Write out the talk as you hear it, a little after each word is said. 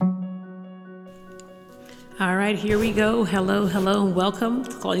All right, here we go. Hello, and welcome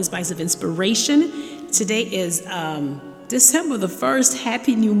to Claudine Spice of Inspiration. Today is December the 1st.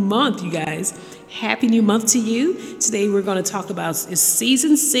 Happy new month, you guys. Happy new month to you. Today we're going to talk about is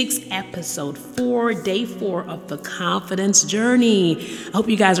season 6, episode 4, day 4 of the confidence journey. I hope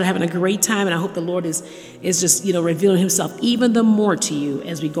you guys are having a great time, and I hope the Lord is just, revealing himself even the more to you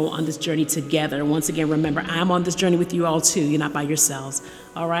as we go on this journey together. And once again, remember, I'm on this journey with you all too. You're not by yourselves.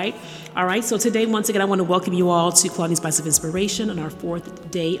 All right. So today, once again, I want to welcome you all to Claudine Spice of Inspiration on our 4th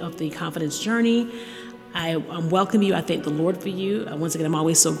day of the confidence journey. I welcome you. I thank the Lord for you. Once again, I'm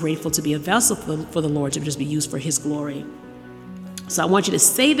always so grateful to be a vessel for the Lord, to just be used for his glory. So I want you to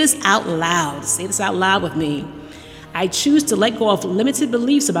say this out loud. Say this out loud with me. I choose to let go of limited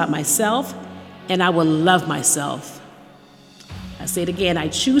beliefs about myself, and I will love myself. I say it again. I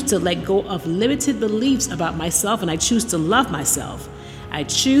choose to let go of limited beliefs about myself, and I choose to love myself. I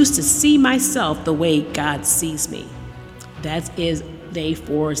choose to see myself the way God sees me. That is day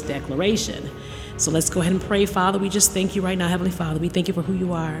 4's declaration. So let's go ahead and pray. Father, we just thank you right now, Heavenly Father. We thank you for who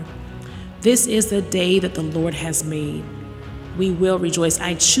you are. This is the day that the Lord has made. We will rejoice.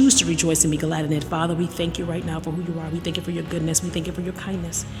 I choose to rejoice and be glad in it. Father, we thank you right now for who you are. We thank you for your goodness. We thank you for your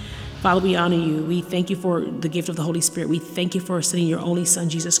kindness. Father, we honor you. We thank you for the gift of the Holy Spirit. We thank you for sending your only Son,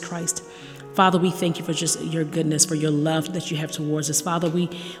 Jesus Christ. Father, we thank you for just your goodness, for your love that you have towards us. Father, we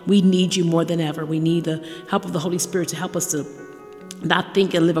need you more than ever. We need the help of the Holy Spirit to help us to not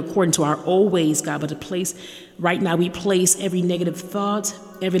think and live according to our old ways, God, but to place, right now, we place every negative thought,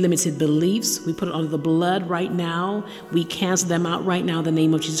 every limited beliefs. We put it under the blood right now. We cancel them out right now in the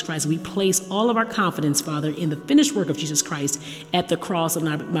name of Jesus Christ. We place all of our confidence, Father, in the finished work of Jesus Christ at the cross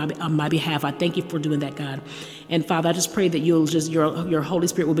on my behalf. I thank you for doing that, God. And Father, I just pray that you'll just, your Holy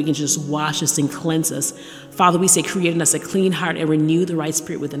Spirit will begin to just wash us and cleanse us. Father, we say, create in us a clean heart and renew the right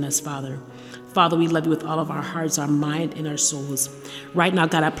spirit within us, Father. Father, we love you with all of our hearts, our mind, and our souls. Right now,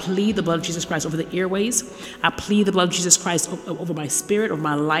 God, I plead the blood of Jesus Christ over the airways. I plead the blood of Jesus Christ over my spirit, over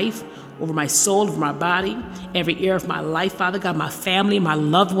my life, over my soul, over my body, every area of my life, Father God, my family, my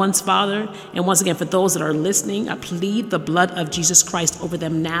loved ones, Father. And once again, for those that are listening, I plead the blood of Jesus Christ over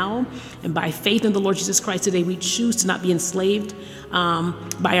them now. And by faith in the Lord Jesus Christ today, we choose to not be enslaved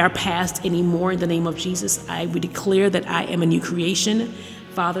by our past anymore. In the name of Jesus, we declare that I am a new creation,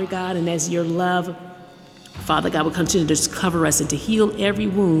 Father God, and as your love, Father God, will continue to just cover us and to heal every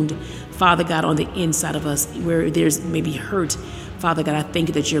wound, Father God, on the inside of us where there's maybe hurt. Father God, I thank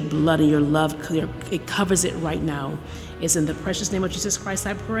you that your blood and your love, it covers it right now. It's in the precious name of Jesus Christ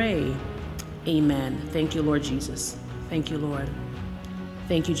I pray. Amen. Thank you, Lord Jesus. Thank you, Lord.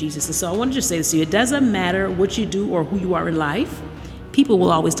 Thank you, Jesus. And so I want to just say this to you. It doesn't matter what you do or who you are in life. People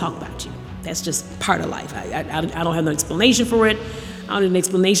will always talk about you. That's just part of life. I don't have no explanation for it. I don't need an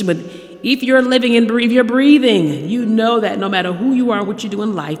explanation, but if you're living and you're breathing, you know that no matter who you are, what you do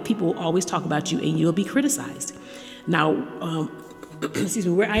in life, people will always talk about you and you'll be criticized. Now, excuse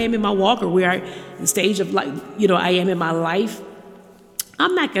me, where I am in my walk or where the stage of life, I am in my life,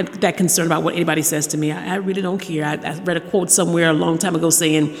 I'm not that concerned about what anybody says to me. I really don't care. I read a quote somewhere a long time ago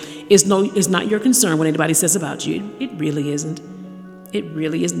saying, it's not your concern what anybody says about you. It really isn't. It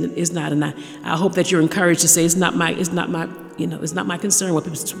really isn't. It's not. And I hope that you're encouraged to say it's not my concern what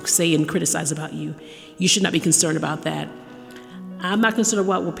people say and criticize about you. You should not be concerned about that. I'm not concerned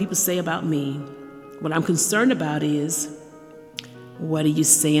about what people say about me. What I'm concerned about is, what are you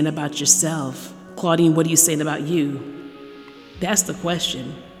saying about yourself? Claudine, what are you saying about you? That's the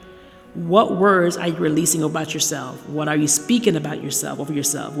question. What words are you releasing about yourself? What are you speaking about yourself, over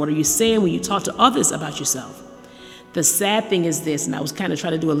yourself? What are you saying when you talk to others about yourself? The sad thing is this, and I was kind of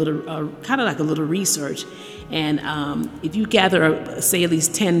trying to do a little research, and if you gather, say, at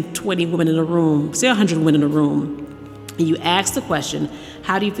least 10, 20 women in a room, say 100 women in a room, and you ask the question,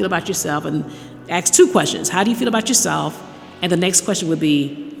 how do you feel about yourself? And ask 2 questions. How do you feel about yourself? And the next question would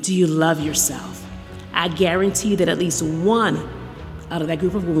be, do you love yourself? I guarantee that at least one out of that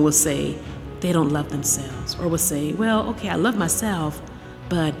group of women will say they don't love themselves, or will say, well, okay, I love myself,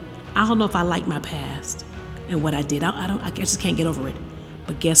 but I don't know if I like my past and what I did. I just can't get over it.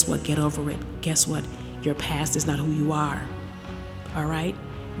 But guess what? Get over it. Guess what? Your past is not who you are. All right?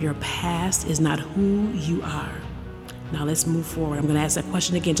 Your past is not who you are. Now let's move forward. I'm going to ask that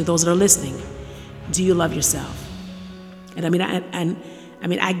question again to those that are listening. Do you love yourself? And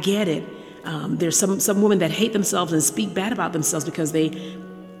I get it. There's some women that hate themselves and speak bad about themselves because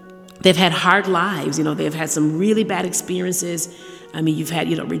they've had hard lives. They've had some really bad experiences. You've had,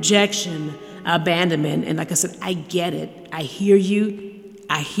 rejection, abandonment. And like I said, I get it. I hear you.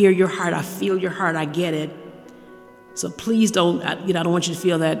 I hear your heart. I feel your heart. I get it. So please don't, I don't want you to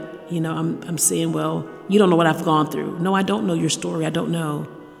feel that, I'm saying, well, you don't know what I've gone through. No, I don't know your story. I don't know.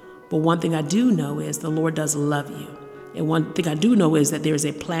 But one thing I do know is the Lord does love you. And one thing I do know is that there is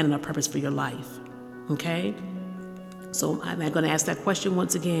a plan and a purpose for your life. Okay? So I'm going to ask that question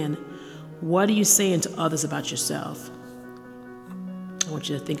once again. What are you saying to others about yourself? I want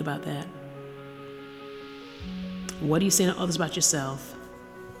you to think about that. What are you saying to others about yourself?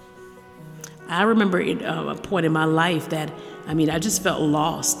 I remember at a point in my life that, I just felt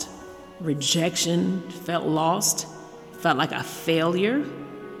lost. Rejection, felt lost, felt like a failure.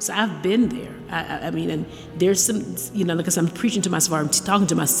 So I've been there. And there's some, because I'm preaching to myself, or I'm talking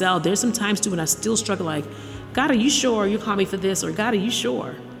to myself, there's some times too when I still struggle like, God, are you sure you call me for this? Or God, are you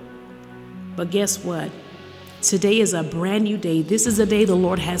sure? But guess what? Today is a brand new day. This is a day the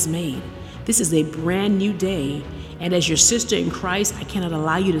Lord has made. This is a brand new day. And as your sister in Christ, I cannot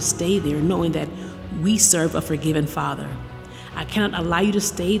allow you to stay there knowing that we serve a forgiven Father. I cannot allow you to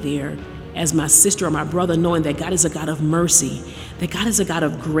stay there as my sister or my brother knowing that God is a God of mercy, that God is a God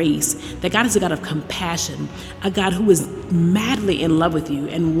of grace, that God is a God of compassion, a God who is madly in love with you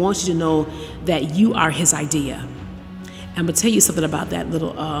and wants you to know that you are his idea. I'm going to tell you something about that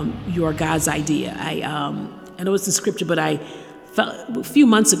little, you are God's idea. I know it's in scripture, but I felt a few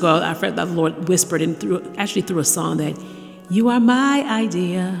months ago, I felt that the Lord whispered and through a song that you are my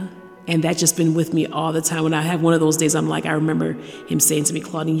idea. And that's just been with me all the time. When I have one of those days, I'm like, I remember him saying to me,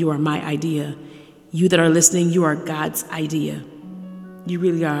 Claudine, you are my idea. You that are listening, you are God's idea. You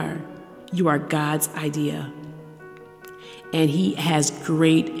really are. You are God's idea. And he has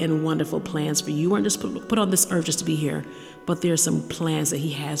great and wonderful plans for you. You weren't just put on this earth just to be here, but there are some plans that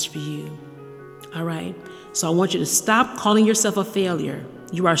he has for you. All right? So I want you to stop calling yourself a failure.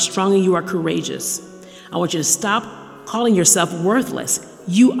 You are strong and you are courageous. I want you to stop calling yourself worthless.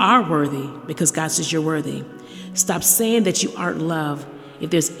 You are worthy because God says you're worthy. Stop saying that you aren't loved.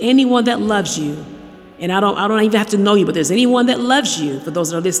 If there's anyone that loves you, and I don't even have to know you, but there's anyone that loves you, for those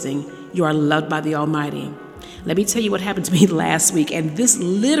that are listening, you are loved by the Almighty. Let me tell you what happened to me last week, and this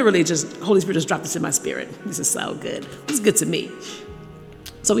literally Holy Spirit just dropped this in my spirit. This is so good. It's good to me.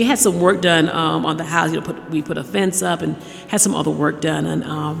 So we had some work done on the house. We put a fence up and had some other work done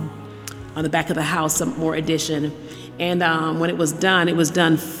on the back of the house, some more addition. And when it was done was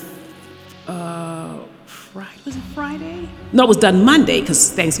it Friday? No, it was done Monday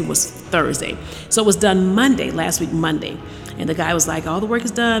because Thanksgiving was Thursday. So it was done last week Monday. And the guy was like, all the work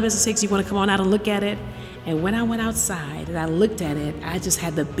is done, Mrs. Hicks, you want to come on out and look at it? And when I went outside and I looked at it, I just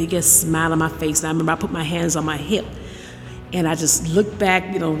had the biggest smile on my face. And I remember I put my hands on my hip and I just looked back,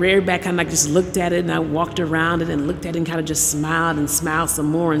 reared back, kind of like just looked at it, and I walked around it and looked at it and kind of just smiled and smiled some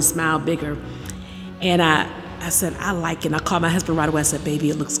more and smiled bigger. And I said, I like it. And I called my husband right away. I said, baby,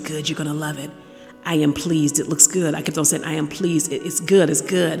 it looks good. You're going to love it. I am pleased. It looks good. I kept on saying, I am pleased. It's good. It's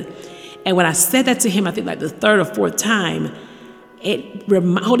good. And when I said that to him, I think like the third or fourth time,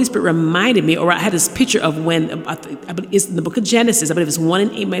 Holy Spirit reminded me, or I had this picture of when, it's in the book of Genesis, I believe it's 1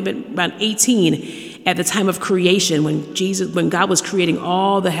 and 8, maybe about 18, at the time of creation, when God was creating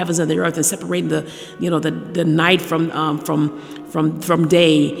all the heavens and the earth and separating the night from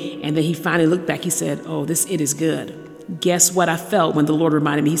day, and then he finally looked back, he said, it is good. Guess what I felt when the Lord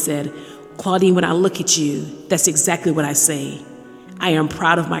reminded me? He said, Claudine, when I look at you, that's exactly what I say. I am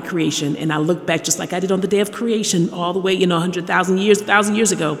proud of my creation, and I look back just like I did on the day of creation, all the way, 1,000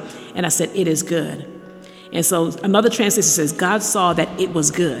 years ago, and I said, it is good. And so another translation says, God saw that it was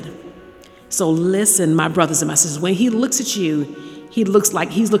good. So listen, my brothers and my sisters, when he looks at you, he's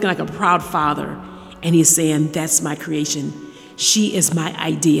looking like a proud father, and he's saying, that's my creation. She is my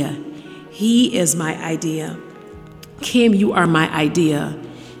idea. He is my idea. Kim, you are my idea.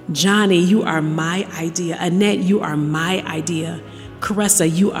 Johnny, you are my idea. Annette, you are my idea.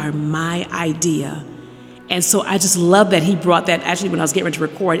 Caressa, you are my idea. And so I just love that he brought that. Actually, when I was getting ready to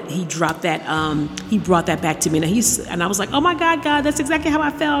record, he brought that back to me. And I was like, oh my God, that's exactly how I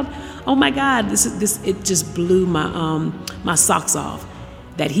felt. Oh my God, it just blew my socks off.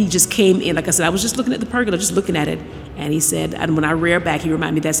 That he just came in, like I said, I was just looking at the pergola, just looking at it. And he said, and when I rear back, he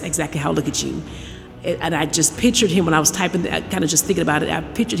reminded me, that's exactly how I look at you. And I just pictured him when I was typing, kind of just thinking about it. I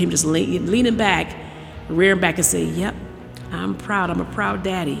pictured him just leaning back, rearing back and saying, yep, I'm proud. I'm a proud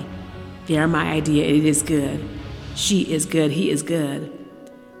daddy. They're my idea. It is good. She is good. He is good.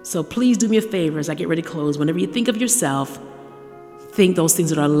 So please do me a favor as I get ready to close. Whenever you think of yourself, think those things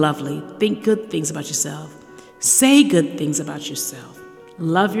that are lovely. Think good things about yourself. Say good things about yourself.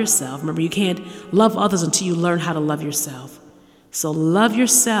 Love yourself. Remember, you can't love others until you learn how to love yourself. So love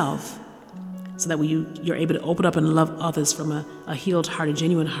yourself so that you're able to open up and love others from a healed heart, a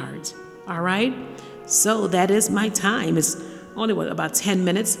genuine heart. All right? So that is my time. It's only, about 10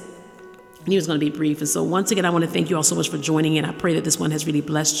 minutes. And he was going to be brief. And so once again, I want to thank you all so much for joining in. I pray that this one has really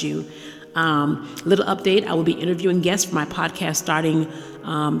blessed you. Little update, I will be interviewing guests for my podcast starting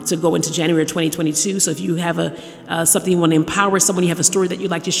to go into January 2022. So if you have something you want to empower someone, you have a story that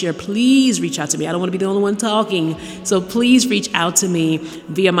you'd like to share, please reach out to me. I don't want to be the only one talking. So please reach out to me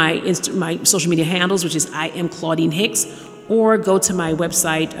via my social media handles, which is I am Claudine Hicks, or go to my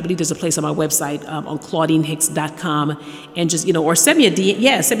website. I believe there's a place on my website on ClaudineHicks.com, and just, or send me a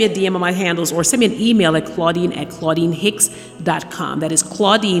DM. Send me a DM on my handles, or send me an email at Claudine@ClaudineHicks.com. That is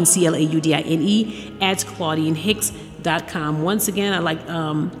Claudine, CLAUDINE, at ClaudineHicks.com. Once again, I like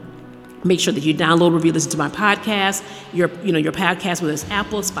make sure that you download, review, listen to my podcast, your podcast, whether it's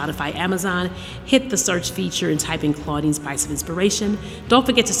Apple, Spotify, Amazon. Hit the search feature and type in Claudine Spice of Inspiration. Don't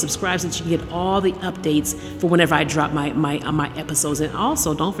forget to subscribe so that you can get all the updates for whenever I drop my episodes. And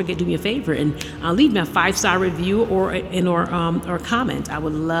also, don't forget to do me a favor and leave me a 5-star review or comment. I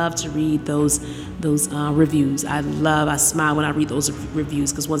would love to read those reviews. I smile when I read those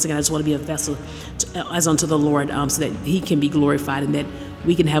reviews, because once again, I just want to be a vessel as unto the Lord, so that He can be glorified, and that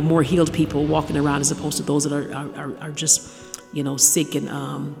we can have more healed people walking around, as opposed to those that are just, sick and,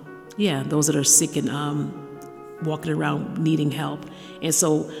 those that are sick and walking around needing help. And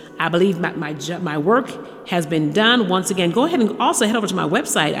so I believe my work has been done. Once again, go ahead and also head over to my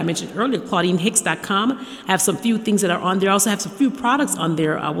website. I mentioned earlier, ClaudineHicks.com. I have some few things that are on there. I also have some few products on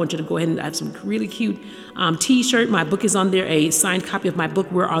there. I want you to go ahead, and I have some really cute t-shirt. My book is on there. A signed copy of my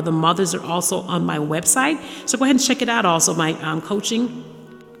book, Where Are the Mothers, are also on my website. So go ahead and check it out. Also, my coaching.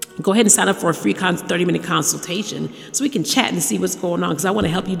 Go ahead and sign up for a free 30-minute consultation so we can chat and see what's going on, because I want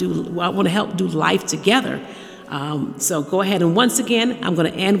to help do life together. So go ahead, and once again, I'm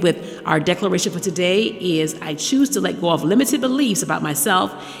going to end with our declaration for today is, I choose to let go of limited beliefs about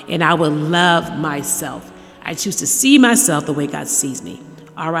myself, and I will love myself. I choose to see myself the way God sees me.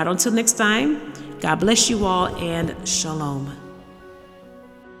 All right, until next time, God bless you all, and shalom.